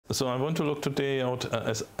So I want to look today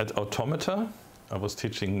at automata. I was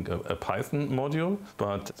teaching a Python module,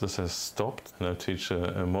 but this has stopped, and I teach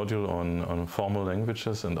a module on formal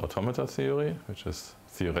languages and automata theory, which is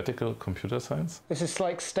theoretical computer science. This is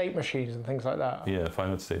like state machines and things like that? Yeah,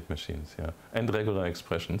 finite state machines, yeah, and regular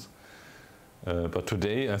expressions. But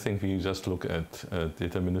today I think we just look at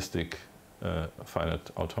deterministic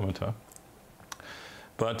finite automata.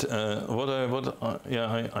 But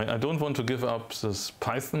I don't want to give up this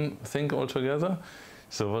Python thing altogether.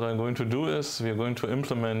 So what I'm going to do is we're going to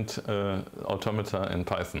implement automata in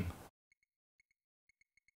Python.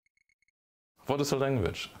 What is a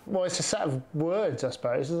language? Well, it's a set of words, I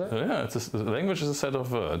suppose, is it? Yeah, the language is a set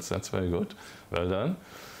of words. That's very good. Well done.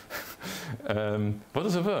 What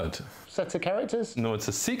is a word? Set of characters? No, it's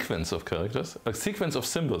a sequence of characters. A sequence of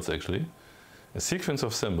symbols, actually. A sequence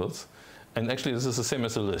of symbols. And actually, this is the same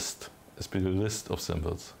as a list. It's a list of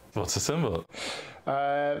symbols. What's a symbol?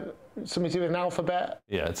 Something to do with an alphabet?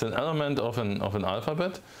 Yeah, it's an element of an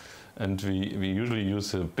alphabet. And we usually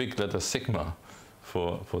use a big letter sigma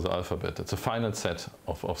for the alphabet. It's a finite set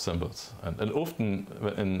of symbols. And often,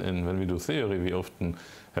 when we do theory, we often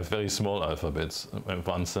have very small alphabets,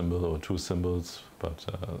 one symbol or two symbols. But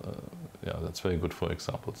yeah, that's very good for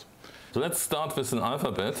examples. So let's start with an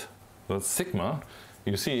alphabet. That's sigma.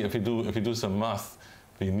 You see, if you do some math,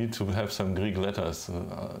 we need to have some Greek letters.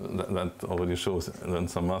 That already shows then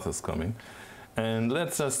some math is coming. And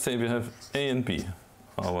let's just say we have A and B,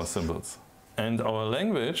 our symbols. And our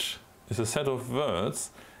language is a set of words,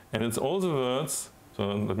 and it's all the words,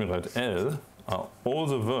 so let me write L, are all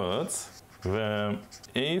the words where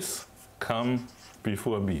A's come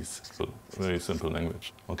before B's. So very simple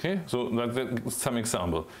language. Okay, so that's some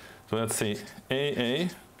example. So let's say AA,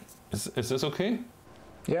 is this okay?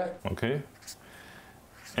 Yeah. Okay.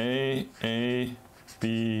 A,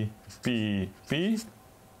 B, B, B.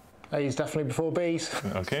 A is definitely before B's.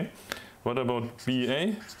 Okay. What about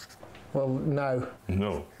BA? Well, no.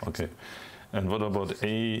 No. Okay. And what about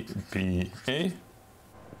A, B, A?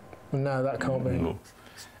 No, that can't be. No.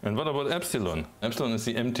 And what about epsilon? Epsilon is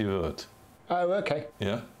the empty word. Oh, okay.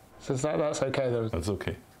 Yeah? So that's okay though. That's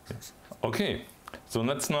okay. Yes. Okay. So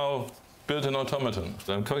let's now build an automaton.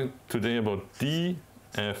 So I'm talking today about DFA,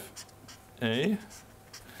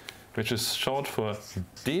 which is short for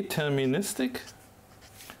Deterministic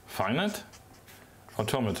Finite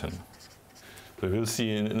Automaton. So we'll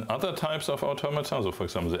see in other types of automata, so for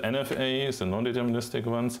example the NFAs, the non-deterministic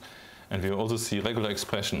ones, and we also see regular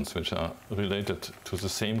expressions which are related to the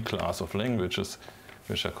same class of languages,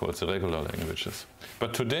 which are called the regular languages.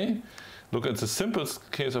 But today, look at the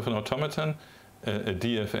simplest case of an automaton, a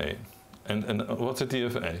DFA. And what's a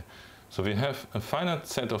DFA? So we have a finite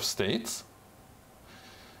set of states.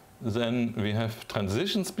 Then we have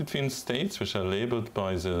transitions between states which are labeled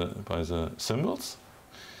by the symbols.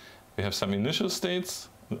 We have some initial states.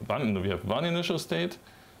 We have one initial state,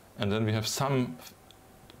 and then we have some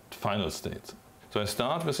final states. So I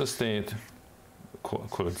start with a state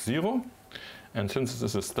called 0, and since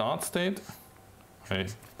this is a start state, I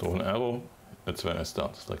draw an arrow. That's where I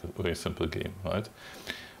start. It's like a very simple game, right?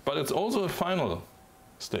 But it's also a final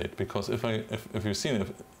state, because if you've seen it,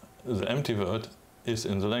 the empty word is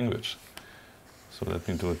in the language. So let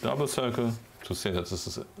me do a double circle to say that this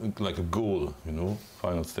is like a goal, you know,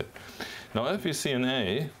 final state. Now if we see an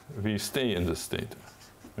A, we stay in this state,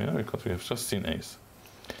 yeah, because we have just seen A's.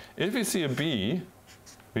 If we see a B,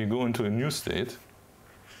 we go into a new state,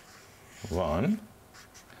 1,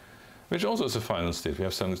 which also is a final state. We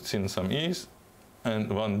have seen some E's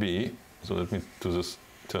and one B, so let me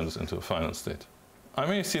turn this into a final state. I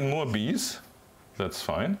may see more B's, that's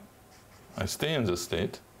fine. I stay in this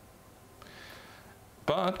state,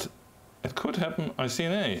 but it could happen I see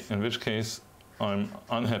an A, in which case I'm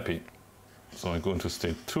unhappy. So I go into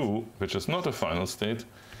state 2, which is not a final state,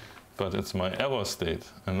 but it's my error state.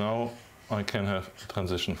 And now I can have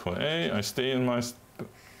transition for A, I stay in my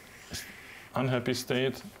unhappy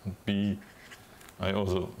state, B, I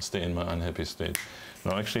also stay in my unhappy state.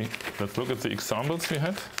 Now actually, let's look at the examples we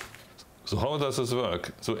had. So how does this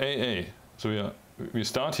work? So AA, so we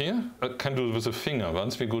start here. I can do it with a finger.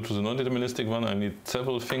 Once we go to the non-deterministic one, I need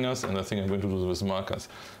several fingers, and I think I'm going to do this with markers.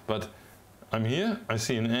 But I'm here, I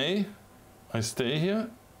see an A, I stay here,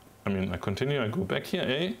 I continue, I go back here,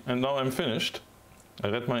 A, and now I'm finished. I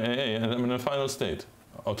read my AA, and I'm in a final state.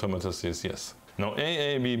 Automata says yes. Now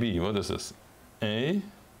AA, B, B, what is this? A,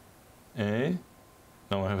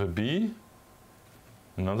 now I have a B,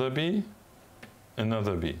 another B,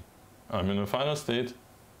 another B. I'm in a final state,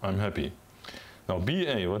 I'm happy. Now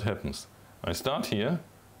BA, what happens? I start here,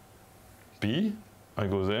 B, I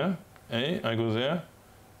go there, A, I go there,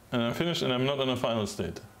 and I'm finished and I'm not in a final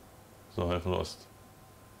state. So I've lost.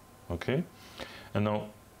 Okay? And now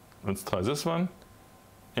let's try this one.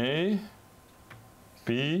 A,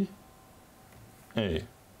 B, A.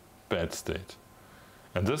 Bad state.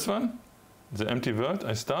 And this one, the empty word,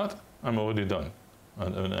 I start, I'm already done.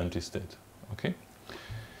 I'm in an empty state. Okay?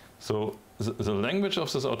 So the language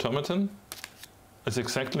of this automaton is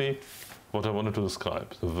exactly what I wanted to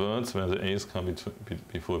describe. The words where the A's come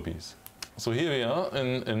before B's. So here we are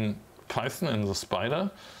in Python in the spider,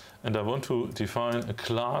 and I want to define a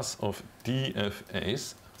class of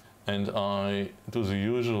DFAs, and I do the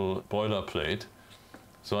usual boilerplate.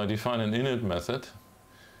 So I define an init method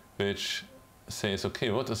which says,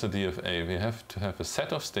 okay, what is a DFA? We have to have a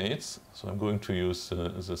set of states. So I'm going to use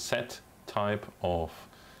the set type of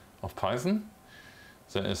Python.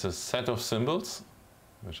 There is a set of symbols,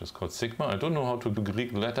 which is called sigma. I don't know how to do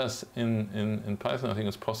Greek letters in Python. I think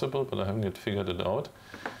it's possible, but I haven't yet figured it out.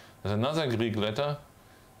 There's another Greek letter,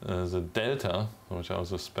 the delta, which I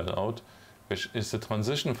also spell out, which is the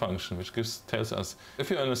transition function, which tells us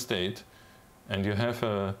if you're in a state and you have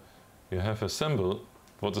a symbol,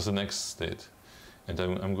 what is the next state? And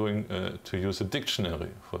I'm going to use a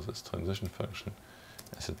dictionary for this transition function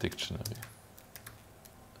as a dictionary.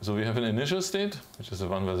 So we have an initial state, which is the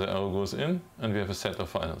one where the arrow goes in, and we have a set of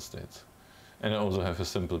final states. And I also have a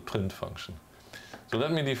simple print function. So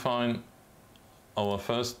let me define our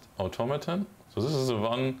first automaton. So this is the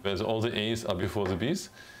one where all the A's are before the B's.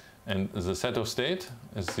 And the set of state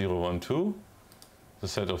is 0, 1, 2. The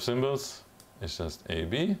set of symbols is just A,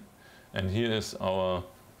 B. And here is our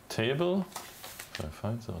table. Can I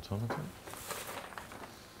find the automaton?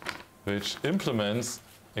 Which implements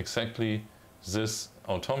exactly this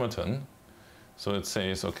automaton. So it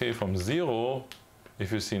says, okay, from 0,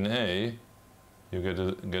 if you see an A, you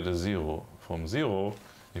get a 0. From 0,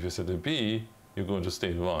 if you set a B, you go into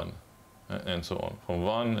state 1, and so on. From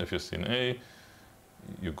 1, if you see an A,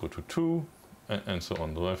 you go to 2, and so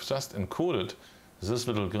on. So I've just encoded this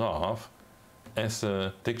little graph as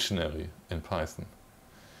a dictionary in Python.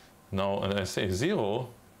 Now, and I say 0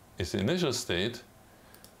 is the initial state,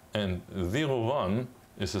 and 0, 1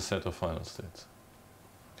 is a set of final states.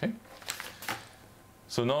 Okay?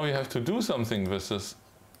 So now we have to do something with this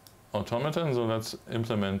automaton, so let's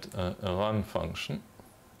implement a run function.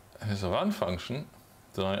 As a run function,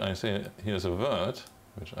 so I say here's a word,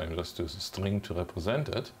 which I just use a string to represent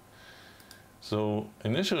it. So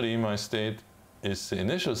initially my state is the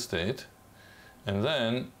initial state, and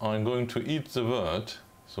then I'm going to eat the word.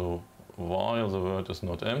 So while the word is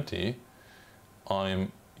not empty,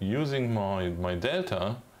 I'm using my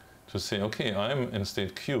delta to say, okay, I'm in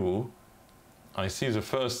state Q, I see the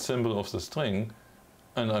first symbol of the string,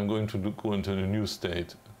 and I'm going to go into the new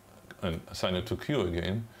state and assign it to Q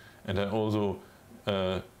again, and I also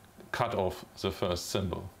cut off the first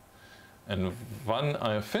symbol. And when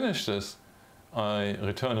I finish this, I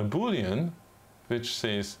return a Boolean which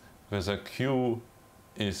says whether Q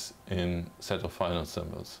is in set of final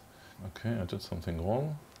symbols. Okay, I did something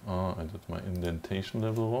wrong. I did my indentation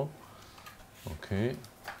level wrong. Okay.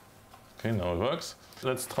 Okay, now it works.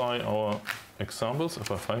 Let's try our examples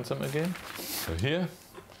if I find them again. So here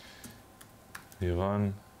we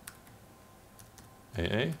run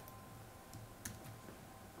AA.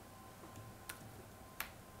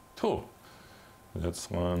 True. Let's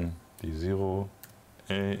run D0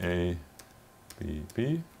 AA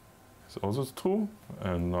BB. It's also true.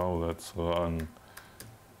 And now let's run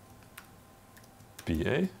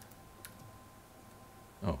BA.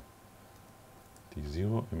 Oh,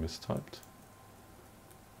 D0, I mistyped.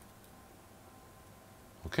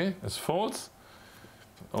 Okay, it's false.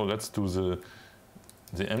 Oh, let's do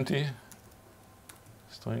the empty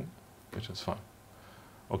string, which is fine.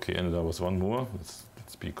 Okay, and there was one more.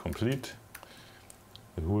 Let's be complete.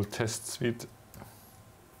 The whole test suite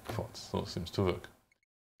false. So it seems to work.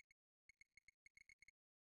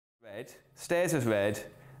 Red, stairs is red,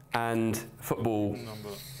 and football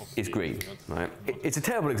is green. Right? It's a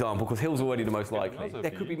terrible example because Hill's already the most likely.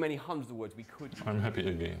 There could be many hundreds of words we could use. I'm happy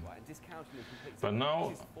again. But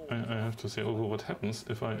now I have to say, oh, what happens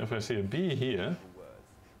if I say a B here?